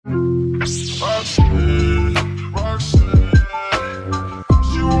Roxanne, Roxanne,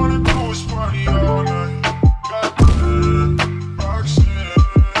 she wanna do is party all night. Goddamn, Roxanne,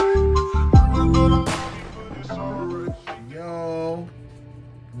 never gonna love me, but it's alright. Yo,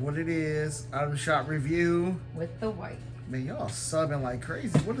 what it is? Item shop review with the white. Man, y'all subbing like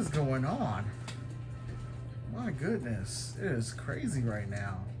crazy. What is going on? My goodness, it is crazy right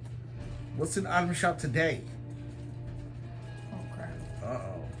now. What's in item shop today? Oh crap.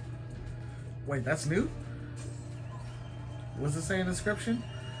 Uh-oh. Wait, that's new? What's it say in the description?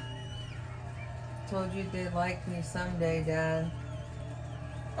 Told you they'd like me someday, Dad.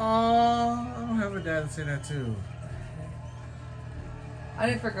 Oh, I don't have a dad to say that too. I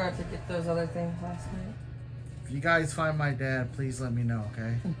didn't forget to get those other things last night. If you guys find my dad, please let me know,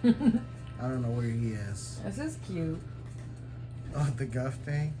 okay? I don't know where he is. This is cute. Oh, the Guff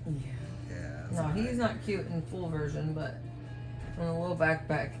thing? Yeah. Yeah. No, alright. he's not cute in full version, but in a little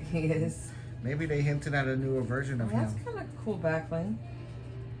backpack, he is. Maybe they hinted at a newer version of That's him. kind of cool backbling.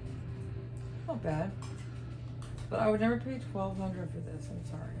 Not bad. But I would never pay $1,200 for this. I'm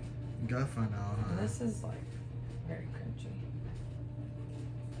sorry. Guff, I know, huh? And this is like very cringy.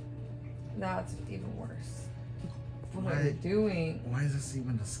 That's even worse. What are they doing? Why is this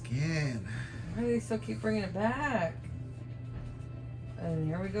even the skin? Why do they still keep bringing it back? And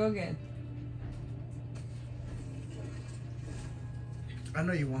here we go again. I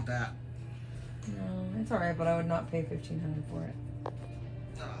know you want that. No, it's alright, but I would not pay $1,500 for it.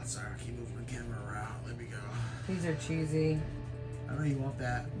 Oh, sorry, I keep moving the camera around. Let me go. These are cheesy. I know you want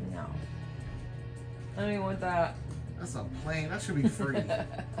that. No. I don't even want that. That's a plane. That should be free.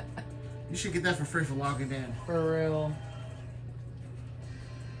 You should get that for free for logging in. For real.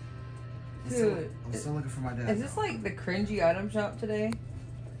 Dude, I'm still looking for my dad. Is this like the cringy item shop today?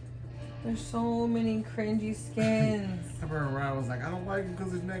 There's so many cringy skins. Pepper around was like, I don't like him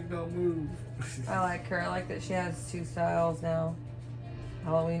because his neck don't move. I like her. I like that she has 2 styles now.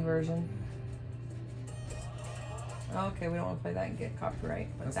 Halloween version. Okay, we don't want to play that and get copyright.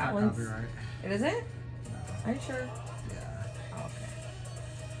 But That's that not one's. copyright. It isn't? No. Are you sure? Yeah. Okay.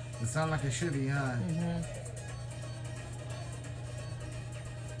 It sounds like it should be, huh? Mm-hmm.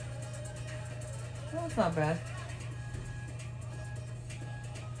 Well, it's not bad.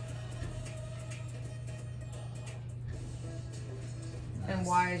 And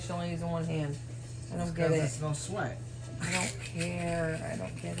why is she only using one hand? I don't get it. It's no sweat. I don't care. I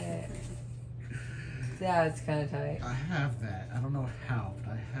don't get it. Yeah, it's kind of tight. I have that. I don't know how,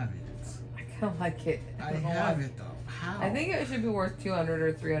 but I have it. I kind of like it. I don't know have why. it though. How? I think it should be worth 200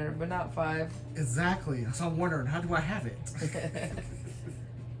 or 300, but not 5. Exactly. So I'm wondering, how do I have it?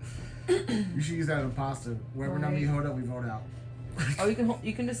 You should use that in pasta. Wherever number you hold up, we vote out. Oh,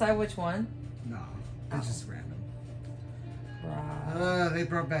 you can decide which one? No, it's just random. Right. They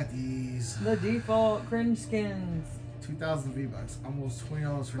brought back these The default cringe skins. 2,000 V-Bucks, almost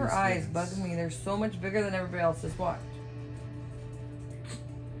 $20 for Her these eyes skins. bugging me. They're so much bigger than everybody else's. Watch.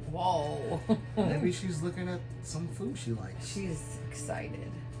 Whoa. Maybe she's looking at some food she likes. She's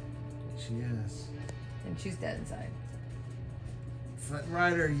excited. She is. And she's dead inside. Flint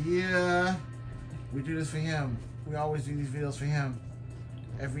Rider, yeah. We do this for him. We always do these videos for him.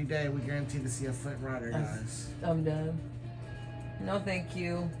 Every day we guarantee to see a Flint Rider, guys. I'm done. No, thank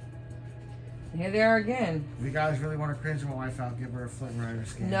you. Here they are again. If you guys really want to cringe my wife out, give her a Flint Rider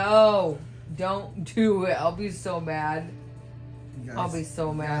skin. No, don't do it. I'll be so mad. You guys, I'll be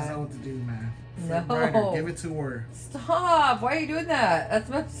so You guys mad. know what to do, man. No. Flint Rider, give it to her. Stop. Why are you doing that? That's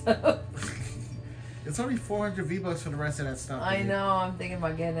messed up. It's only 400 V-Bucks for the rest of that stuff. I baby. know. I'm thinking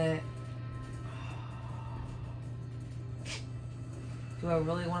about getting it. Do I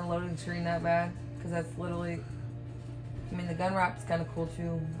really want a loading screen that bad? Because that's literally... I mean, the gun wrap's kind of cool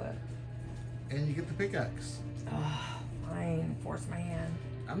too, but... And you get the pickaxe. Fine. Force my hand.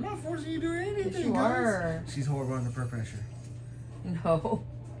 I'm not forcing you to do anything, Yes, you guys. are. She's horrible under peer pressure. No.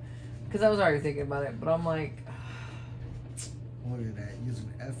 Because I was already thinking about it, but I'm like... Look at that.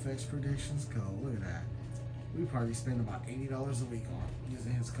 Using FX Predictions code. Look at that. We probably spend about $80 a week on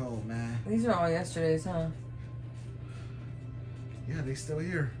using his code, man. These are all yesterday's, huh? Yeah, they still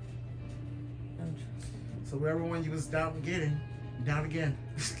here. So whatever one you was down getting, you down again.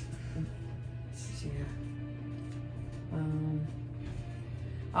 Yeah.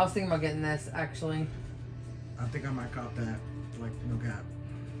 I was thinking about getting this, actually. I think I might cop that. Like, no cap.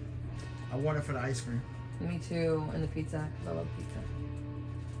 I want it for the ice cream. Me too, and the pizza. 'Cause I love pizza.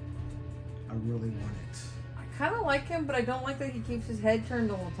 I really want it. I kind of like him, but I don't like that he keeps his head turned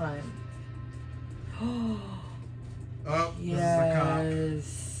the whole time. Oh, Yes.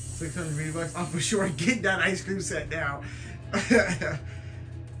 this is a cop. $600 V-Bucks. I'm for sure getting that ice cream set now.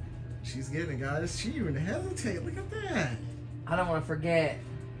 She's getting it, guys. She even hesitate. Look at that. I don't want to forget.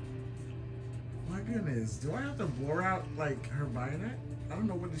 My goodness. Do I have to blur out like her buying it? I don't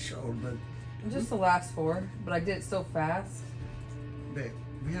know what it showed, but Just the last 4, but I did it so fast. babe,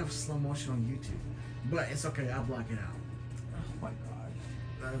 we have slow motion on YouTube. But it's okay, I'll block it out. Oh my god.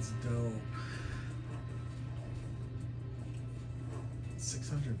 That's dope.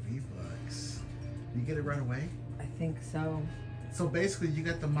 600 V-Bucks. You get it right away? I think so. So basically you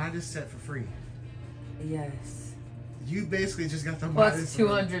got the Midas set for free. Yes. You basically just got the Plus Midas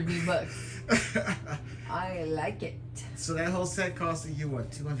 200 V-Bucks. I like it. So that whole set costed you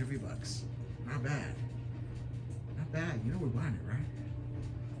what, 200 V-Bucks? Not bad. Not bad. You know we're buying it, right?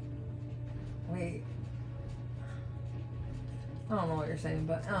 Wait. I don't know what you're saying,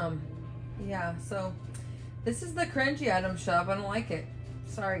 but yeah, so this is the cringy item shop. I don't like it.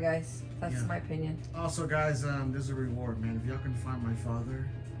 Sorry guys. That's Yeah. my opinion. Also guys, there's a reward, man. If y'all can find my father,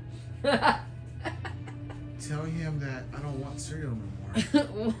 tell him that I don't want cereal no more.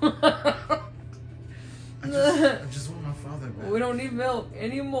 I just want my father back. We don't need milk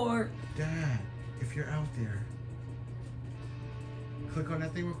anymore. Dad, if you're out there, click on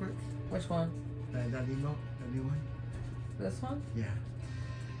that thing real quick. Which one? That emote, that new one. This one? Yeah.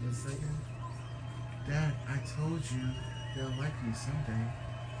 1 second. Dad, I told you they'll like you someday.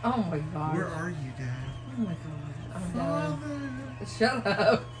 Oh my god. Where are you, Dad? Oh my god. I'm done. Father. Shut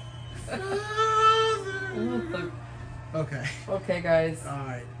up. Father. What the- Okay. Okay, guys. All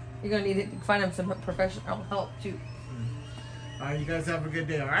right. You're gonna need to find him some professional help too. All right. You guys have a good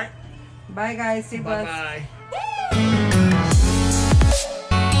day. All right. Bye, guys. Stay blessed. Bye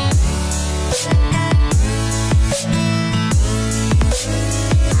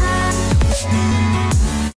bye.